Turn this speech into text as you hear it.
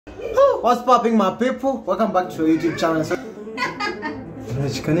What's popping, my people? Welcome back to your YouTube channel. It's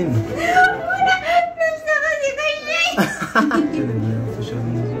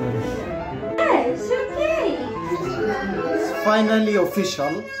finally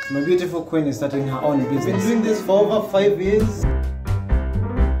official. My beautiful queen is starting her own business. Been doing this for over 5 years.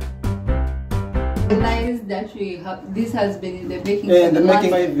 Realize that we have this has been in the making. Yeah, in the making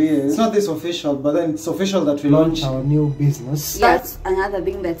 5 years. It's not this official, but then it's official that we launch our new business. That's another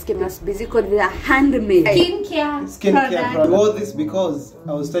thing that's keeping us busy called the handmade skincare product. All this because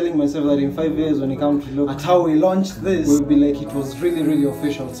I was telling myself that in 5 years, when it comes to look at how we launched this, we'll be like, it was really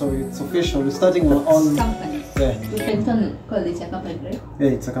official. So it's official. We're starting our own company. Yeah. We can call it a company, right? Yeah,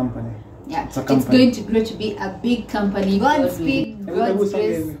 it's a company. Yeah, it's going to grow to be a big company. Godspeed, God's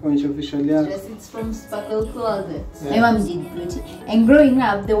grace. Yes, it's from Sparkle Closet. Yeah. My mom did beauty. And growing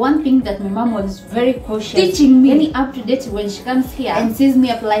up, the one thing that my mom was very cautious, teaching me, any up to date when she comes here and sees me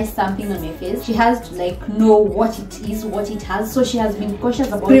apply something on my face, she has to like know what it is, what it has. So she has been cautious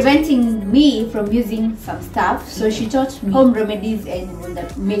about preventing me from using some stuff. So she taught me home remedies and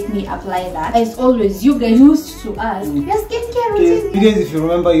that make me apply that. As always, you guys used to ask, your skincare routine. You guys, if you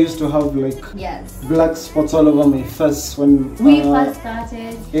remember, I used to have like black spots all over my face when we first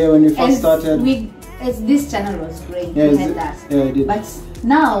started. Yeah, when we first started. As this channel was growing, yeah, we had that. Yeah, I did. But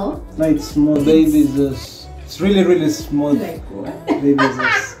now it's small. Babies, it's really smooth. Like what? Babies,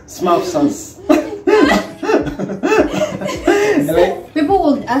 smart sauce. People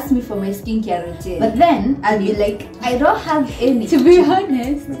would ask me for my skincare routine, but then I'd be like, I don't have any. To be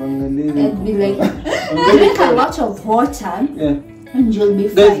honest, I'd be like, drink a lot of water. Yeah. And you'll be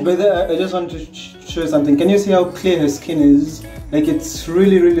fine. Guys, by the way, I just want to show you something. Can you see how clear her skin is? Like, it's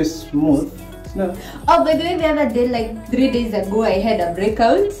really smooth. No. Oh, by the way, the other day, like 3 days ago, I had a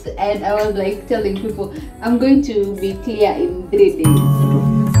breakout and I was like telling people, I'm going to be clear in 3 days.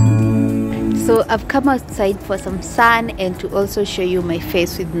 So I've come outside for some sun and to also show you my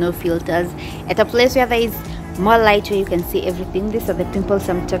face with no filters at a place where there is more light, where you can see everything. These are the pimples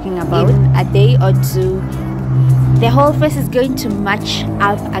I'm talking about. In a day or two, the whole face is going to match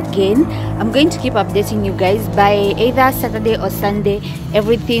up again. I'm going to keep updating you guys. By either Saturday or Sunday,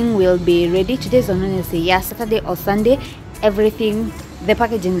 everything will be ready. Today's on Wednesday. Yeah, Saturday or Sunday, everything, the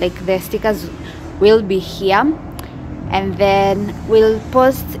packaging, like the stickers, will be here. And then we'll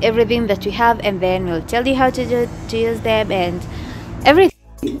post everything that we have, and then we'll tell you how to use them and everything.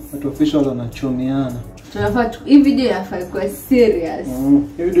 But official on a chumiana. If video is serious.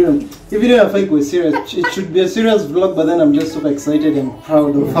 If video is serious, it should be a serious vlog, but then I'm just super excited and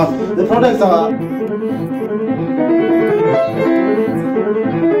proud of how the products are. This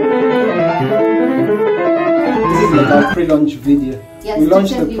is like our pre-launch video. Yes, we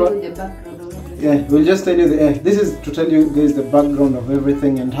launched the background of everything. Yeah, we'll just tell you this is to tell you guys the background of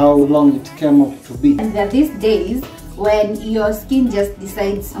everything and how long it came up to be. And there are these days when your skin just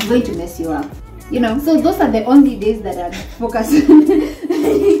decides, I'm going to mess you up. You know, so those are the only days that I'm focused on.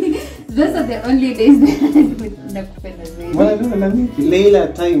 Those are the only days that I would not. Well, I mean, Leila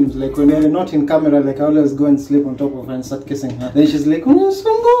times, like when you're not in camera, like I always go and sleep on top of her and start kissing her. Then she's like, oh,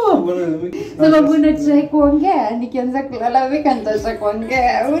 sababu natrai kuongea, nikianza kulalamika nitasha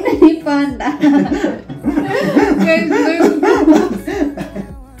kuongea, unanipanda.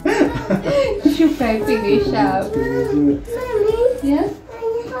 Shuka ipige sharp. Yeah?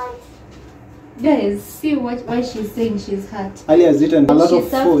 Guys, see why she's saying she's hot. Ali has eaten a lot of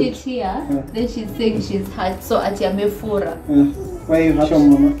food. She served it here, then she's saying she's hot. So at Yamefura. Why are you hot,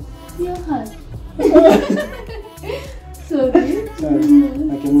 Mama? You're hot. Sorry.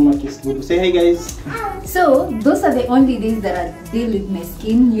 Say hi, guys. So those are the only days that I deal with my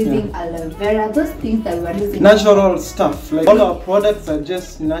skin using aloe vera. Those things that we are using. Natural stuff. Like all our products are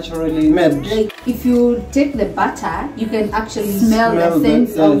just naturally made. Like if you take the butter, you can actually smell the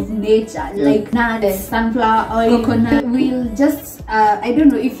sense of nature. Like nuts, sunflower oil, coconut. We'll just I don't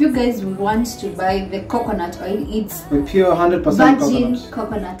know if you guys want to buy the coconut oil. It's a pure 100% virgin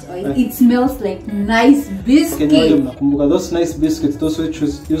coconut oil. It smells like nice biscuit. Those nice biscuits, those which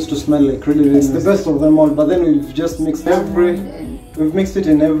used to smell like really nice. The best of them all. But then we've just mixed we've mixed it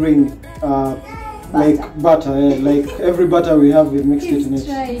in every like butter, like every butter we have, we've mixed it in it.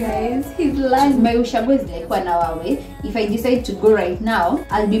 Try, guys. He's learned. My ushago is like 1 hour away. If I decide to go right now,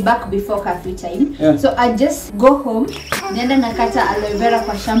 I'll be back before curfew time. Yeah. So I just go home, nenda nakata aloe vera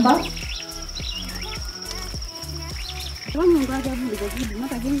kwa shamba.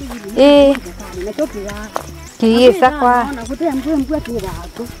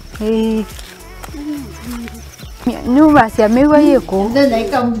 Then I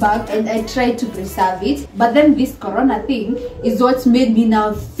come back and I try to preserve it. But then this corona thing is what made me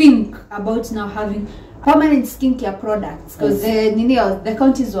now think about now having permanent skincare products, because the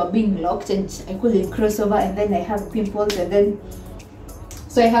counties were being locked and I couldn't cross over, and then I have pimples, and then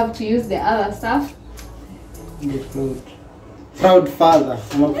so I have to use the other stuff. Proud father.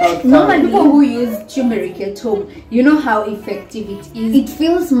 I'm a proud father. Normally people who use turmeric at home, you know how effective it is. It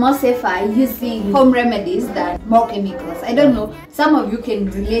feels more safer using home remedies than more chemicals. I don't know, some of you can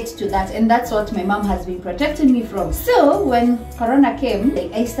relate to that, and that's what my mom has been protecting me from. So when corona came,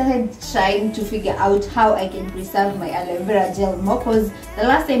 I started trying to figure out how I can preserve my aloe vera gel more, because the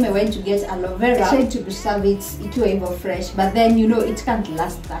last time I went to get aloe vera, I tried to preserve it to ever fresh, but then you know it can't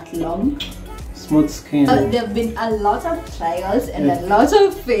last that long. Smooth skin. There have been a lot of trials and a lot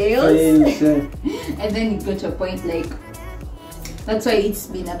of fails. And then it got to a point like, that's why it's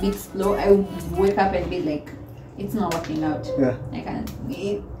been a bit slow. I would wake up and be like, it's not working out. I can't.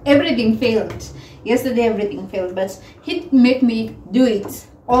 Everything failed. Yesterday everything failed, but he'd make me do it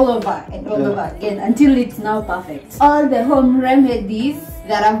all over and all over again until it's now perfect. All the home remedies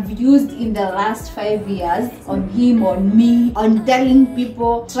that I've used in the last 5 years on him, on me, on telling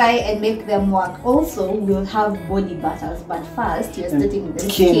people, try and make them work. Also, we'll have body butters, but first you're starting with the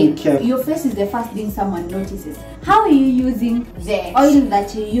skin. Your face is the first thing someone notices. How are you using the oil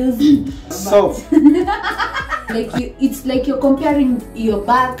that you use? Soap. It's like you're comparing your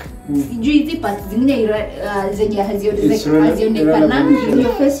back. Your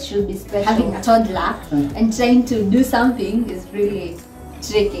face should be special. Having a toddler and trying to do something is really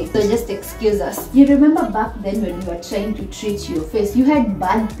tricky, so just excuse us. You remember back then when you were trying to treat your face, you had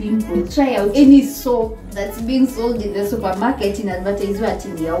bad pimples. Try out any soap that's being sold in the supermarket in advertisement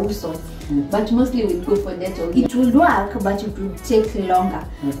in the also, but mostly we go for Dettol. It will work, but it will take longer.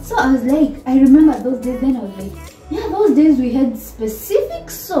 So I was like, I remember those days. Then I was like, yeah, those days we had specific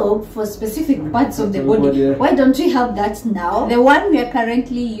soap for specific parts of the body. Why don't we have that now? The one we are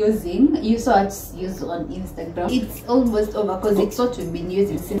currently using, you saw it used on Instagram. It's almost over because it's what we've been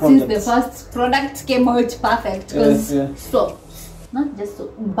using since the first product came out perfect. Because soaps, not just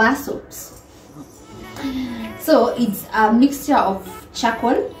soap, bar soaps. So it's a mixture of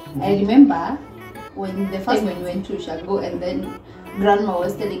charcoal. I remember when the first time we went to Shago, and then Grandma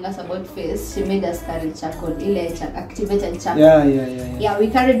was telling us about face, she made us carry charcoal, activated charcoal. Yeah, we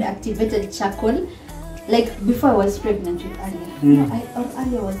carried activated charcoal. Like before I was pregnant with Ali.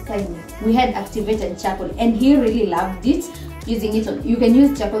 Ali was tiny. We had activated charcoal, and he really loved it. Using it on, you can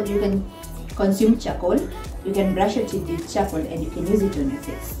use charcoal, you can consume charcoal, you can brush your teeth with charcoal, and you can use it on your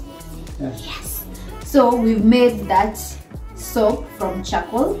face. Yes. So we've made that soap from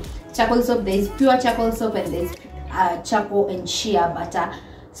charcoal. Charcoal soap, there is pure charcoal soap, and there is charcoal and shea butter.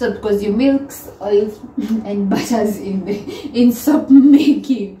 So because you milks, oils and butters in soap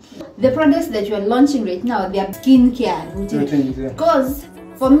making. The products that you are launching right now, they are skincare routines. Because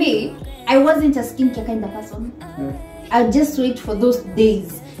for me, I wasn't a skincare kind of person. I'll just wait for those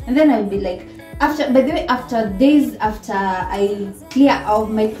days, and then I'll be like, by the way, after days after I clear off,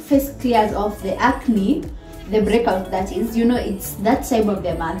 my face clears off the acne, the breakout, that is, you know, it's that time of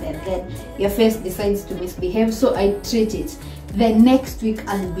the month, and then your face decides to misbehave, so I treat it. The next week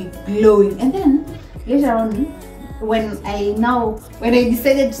I'll be glowing, and then later on, when I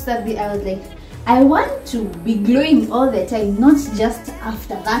decided to start I was like, I want to be glowing all the time, not just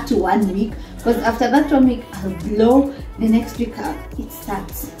after that 1 week, because after that 1 week I'll glow, the next week it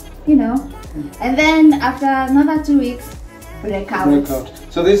starts, you know, and then after another 2 weeks, breakout.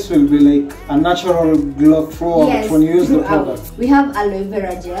 So this will be like a natural glow throughout when you use the product. We have aloe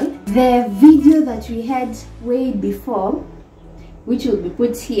vera gel. The video that we had way before, which will be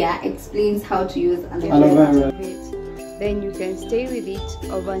put here, explains how to use aloe vera. Then you can stay with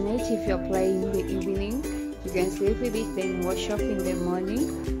it overnight if you're applying in the evening. You can sleep with it, then wash off in the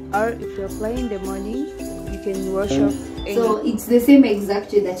morning. Or if you apply in the morning, you can wash off. So it's the same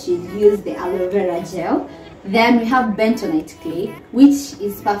exact way that you use the aloe vera gel. Then we have bentonite clay, which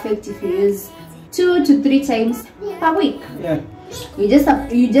is perfect if you use 2 to 3 times per week. You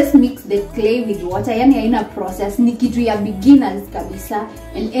just mix the clay with water. Yani haina process, ni kitu ya beginners kabisa,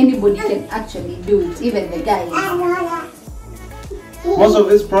 and anybody can actually do it, even the guys. Most of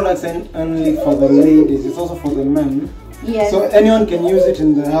these products are only for the ladies, it's also for the men. So anyone can use it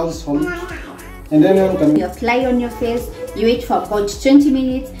in the household, and anyone can. You apply on your face, you wait for about 20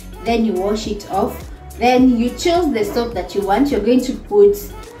 minutes, then you wash it off. Then you choose the soap that you want. You're going to put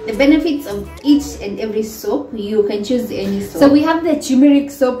the benefits of each and every soap. You can choose any soap. So we have the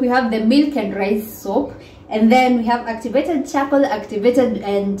turmeric soap, we have the milk and rice soap, and then we have activated charcoal, activated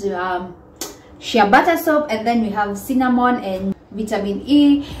and shea butter soap, and then we have cinnamon and vitamin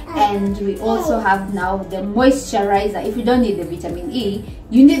E, and we also have now the moisturizer. If you don't need the vitamin E,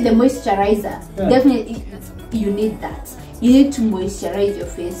 you need the moisturizer. Definitely you need that. You need to moisturize your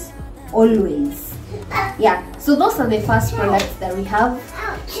face always. Yeah, so those are the first products that we have,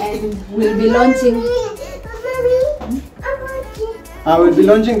 and we'll be launching. I will be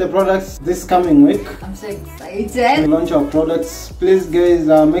launching the products this coming week. I'm so excited to launch our products. Please guys,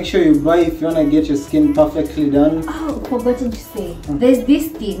 make sure you buy if you want to get your skin perfectly done. Oh, forgotten to say, there's this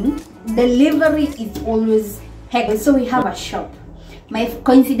thing, delivery is always heck. So we have a shop.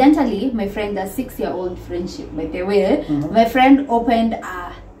 Coincidentally, my friend, a 6-year-old friendship by the way, my friend opened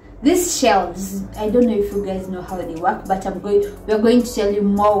these shelves. I don't know if you guys know how they work, but we're going to tell you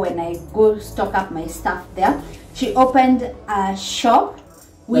more when I go stock up my stuff there. She opened a shop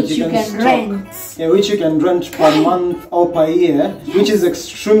which you can rent. Yeah, which you can rent per month or per year, which is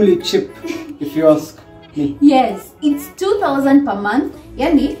extremely cheap if you ask me. Yes, it's 2,000 per month.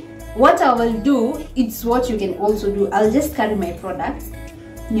 Yani, what I will do, it's what you can also do. I'll just carry my products.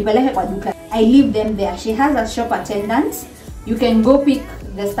 I leave them there. She has a shop attendant. You can go pick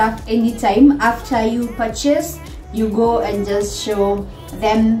the stuff anytime. After you purchase, you go and just show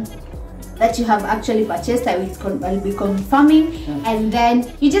them that you have actually purchased. I'll be confirming, and then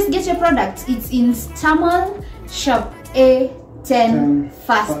you just get your products. It's in Stamal shop A10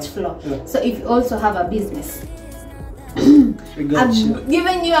 first floor. So if you also have a business, I've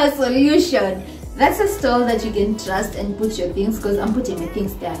given you a solution. That's a store that you can trust and put your things, because I'm putting my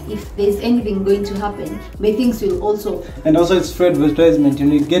things there. If there's anything going to happen, my things will also. And also it's free advertisement.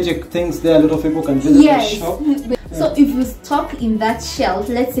 You get your things there, a lot of people can visit the shop. So if you stock in that shelf,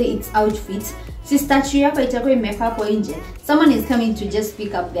 let's say it's outfits, someone is coming to just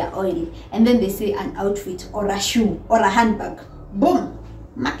pick up their oil, and then they say an outfit or a shoe or a handbag. Boom!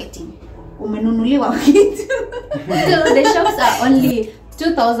 Marketing. So the shops are only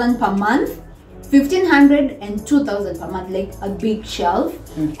 2,000 per month, 1,500 and 2,000 per month, like a big shelf.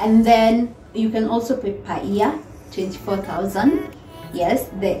 And then you can also pay per year, 24,000. Yes,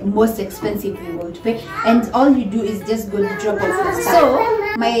 the most expensive you will pay, and all you do is just go to drop off your stuff.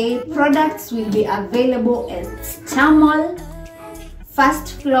 So my products will be available at Stamal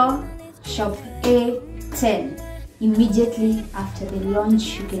first floor shop A10. Immediately after the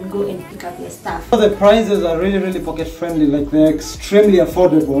launch, you can go and pick up your stuff. The prices are really pocket friendly, like they're extremely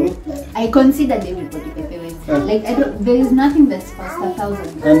affordable. I consider everybody like there is nothing that's past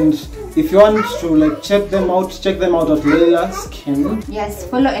 1,000. And if you want to like check them out at Leilahskin. Yes,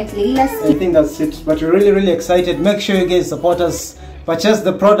 follow at Leilahskin. I think that's it. But we're really excited. Make sure you guys support us, purchase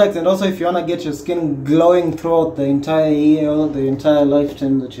the product, and also if you want to get your skin glowing throughout the entire year or the entire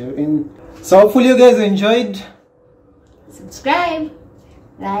lifetime that you're in. So hopefully you guys enjoyed. Subscribe,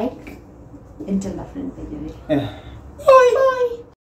 like, and tell a friend. Yeah. Bye.